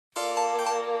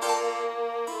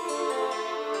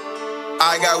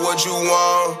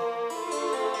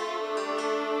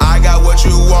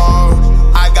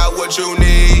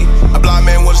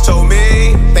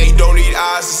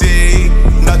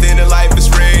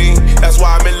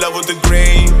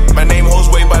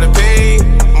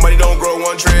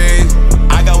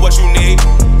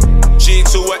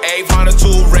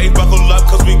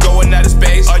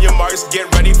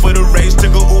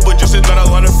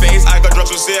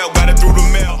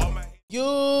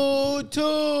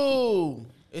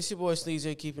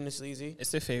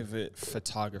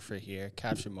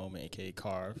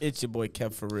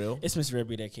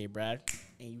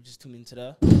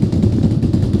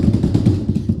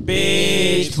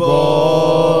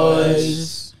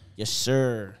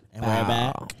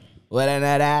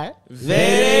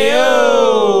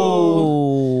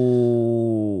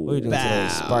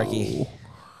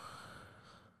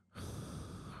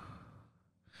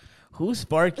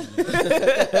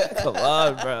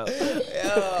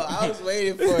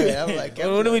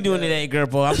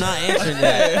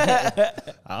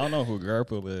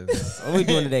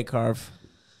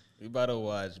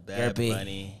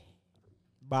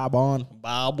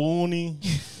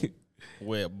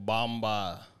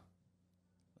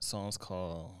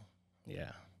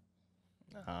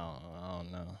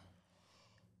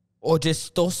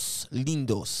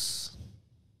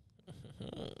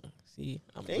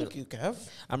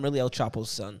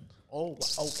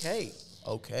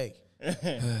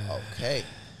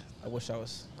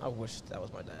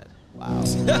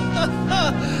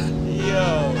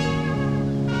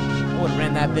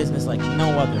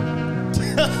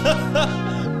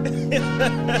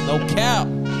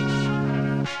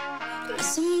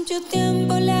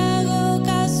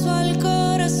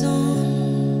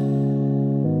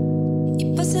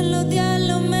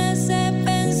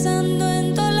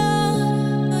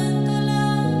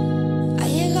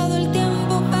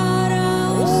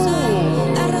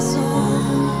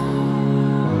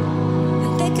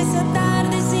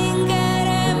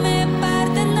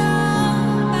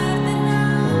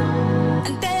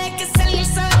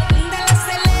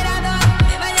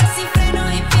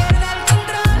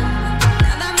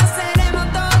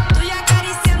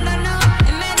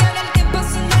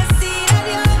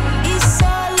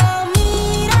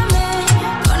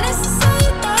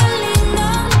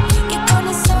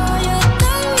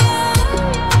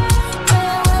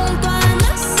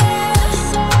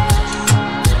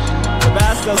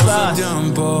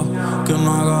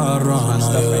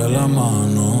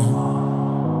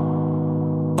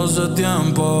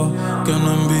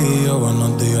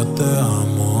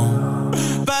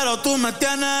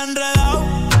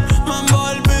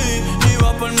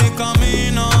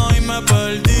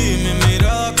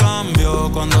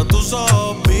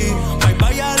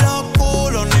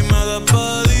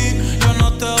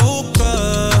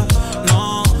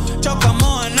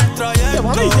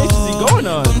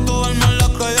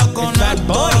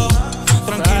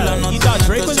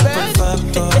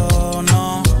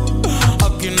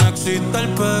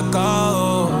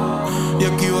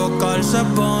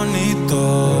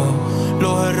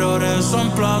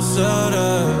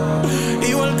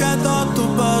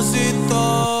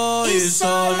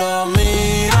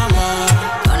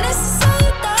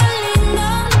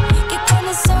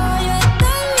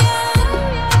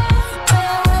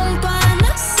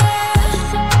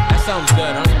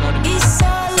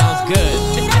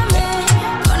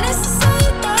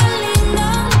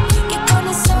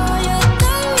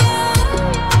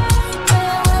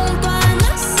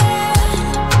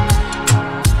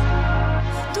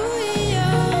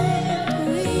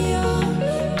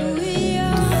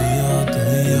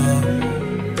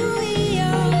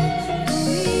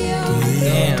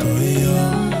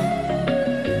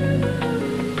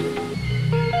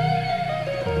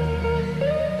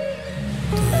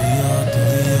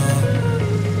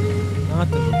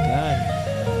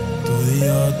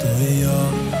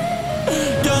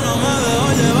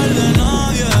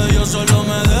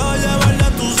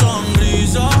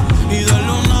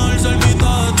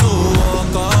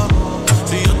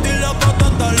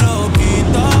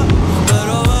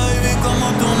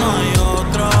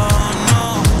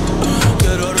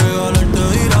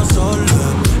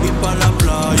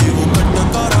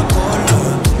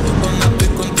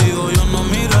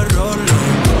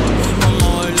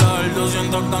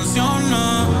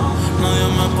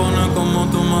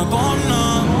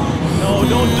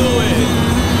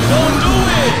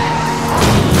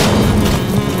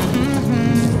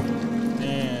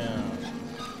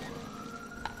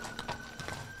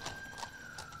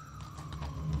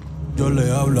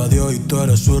habla Dios y tú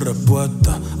eres su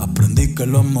respuesta. Aprendí que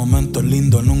los momentos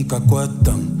lindos nunca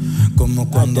cuestan. Como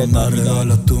cuando me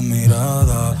regalas tu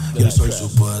mirada y el sol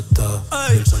supuesta,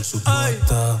 y el sol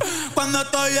supuesta. Cuando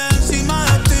estoy encima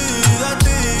de ti,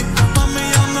 mami,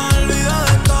 ya me olvido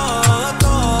de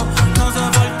todo. No hace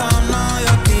falta nadie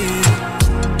aquí,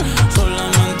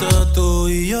 solamente tú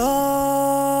y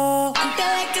yo. Antes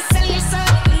de que salga el sol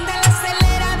del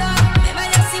acelerador, me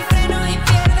vaya sin freno y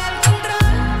pierda el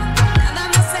control. Nada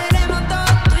más seremos dos,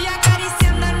 tú y yo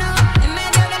acariciándonos en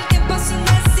medio del tiempo sin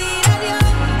decir adiós.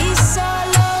 Y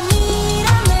solo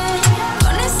mírame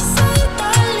con esos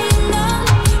ojitos lindos,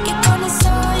 que con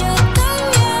eso yo estoy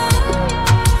bien.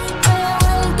 Hoy he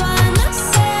vuelto a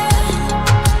nacer.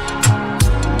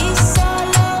 Y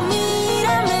solo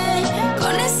mírame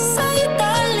con esos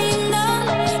ojitos lindos,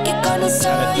 que con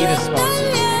eso yo estoy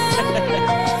bien.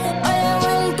 Hoy he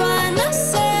vuelto a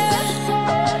nacer.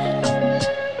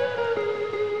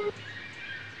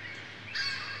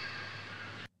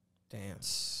 Damn.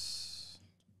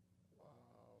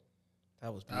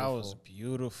 That was beautiful. That was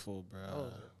beautiful, bro. That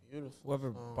was beautiful. Whoever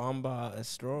Bomba,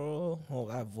 Estéreo, oh,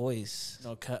 that voice.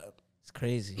 No cut. It's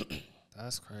crazy.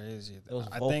 That's crazy. Those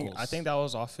I vocals. think that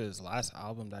was off his last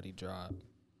album that he dropped.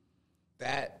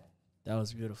 That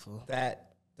was beautiful.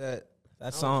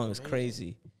 song was is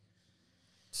crazy.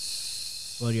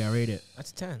 What do y'all rate it?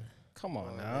 That's 10. Come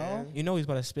on now. You know he's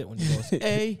about to spit when he goes,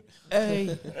 hey,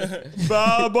 hey.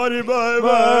 Bye, buddy, bye,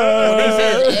 When he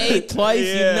says hey twice,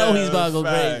 you know he's about to go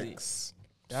crazy. facts.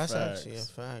 That's Facts. actually a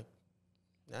fact.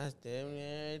 That's damn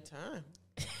near every time.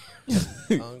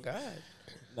 Oh God.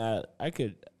 Nah, I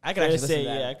could actually listen say to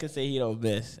that. I could say he don't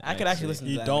miss. I could actually listen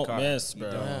to You that in the don't car. miss, bro.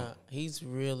 Yeah, he's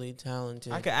really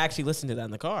talented. I could actually listen to that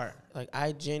in the car. Like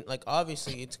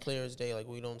obviously it's clear as day. Like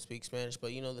we don't speak Spanish,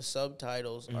 but you know the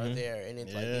subtitles are there, and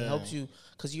it's like it Yeah. helps you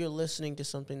because you're listening to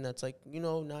something that's like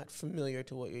not familiar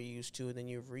to what you're used to, and then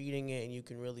you're reading it and you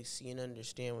can really see and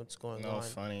understand what's going No on.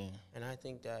 funny. And I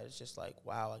think that it's just like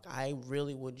wow, like I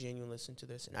really would genuinely listen to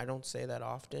this, and I don't say that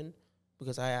often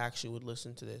because I actually would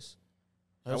listen to this.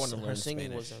 I wanna Her learn singing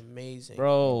Spanish. was amazing.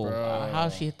 Bro, how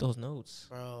she hit those notes?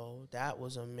 Bro, that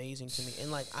was amazing to me.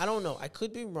 And like, I don't know, I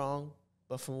could be wrong,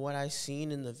 but from what I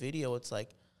seen in the video, it's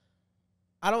like,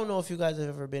 I don't know if you guys have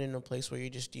ever been in a place where you're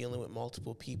just dealing with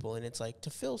multiple people and it's like to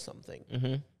fill something.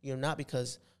 Mm-hmm. You know, not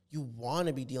because you want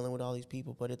to be dealing with all these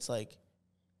people, but it's like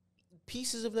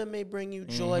pieces of them may bring you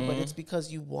joy, but it's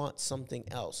because you want something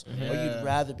else. Or Yeah. you'd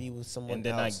rather be with someone And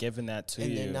they're else. not giving that to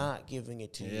and you. they're not giving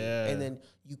it to you. Yeah. And then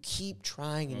you keep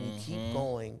trying and you keep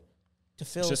going to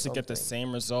fill Just to something. get the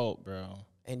same result, bro.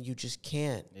 And you just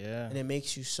can't. Yeah. And it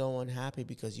makes you so unhappy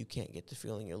because you can't get the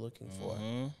feeling you're looking for.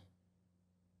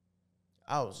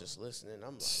 I was just listening.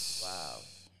 I'm like, wow.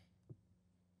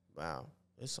 Wow.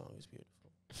 This song is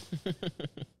beautiful.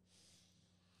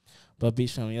 But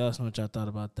Beach Family, let us know what y'all thought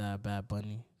about that Bad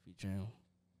Bunny featuring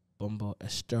Bomba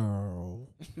Estéreo.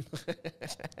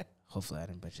 Hopefully I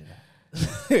didn't butcher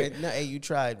that. No, hey, you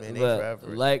tried, man. Ain't But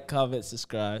forever. like, comment,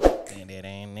 subscribe, Ding, hit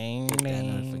ding, that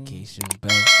ding. notification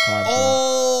bell. Card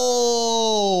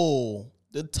Oh,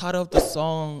 the title of the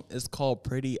song is called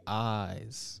Pretty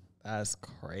Eyes. That's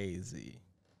crazy.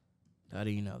 How do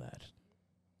you know that?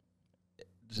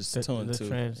 Just The two and two.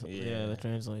 the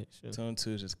translation. Two and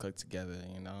two just click together,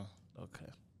 you know?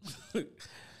 Okay.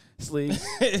 Sleeves,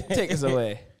 take us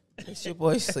away. It's your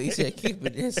boy Sleazy. Keep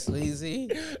it this sleazy.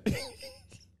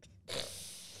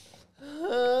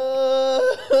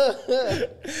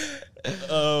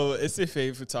 Oh, it's your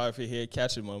favorite photographer here,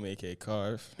 Kaptured Moment, aka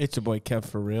Carve. It's your boy Kev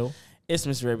for real. It's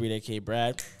Mr. Everyday K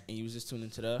Brad, and you was just tuning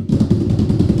to the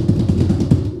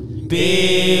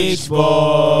Beach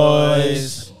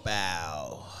Boys.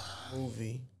 Bow.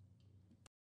 Movie.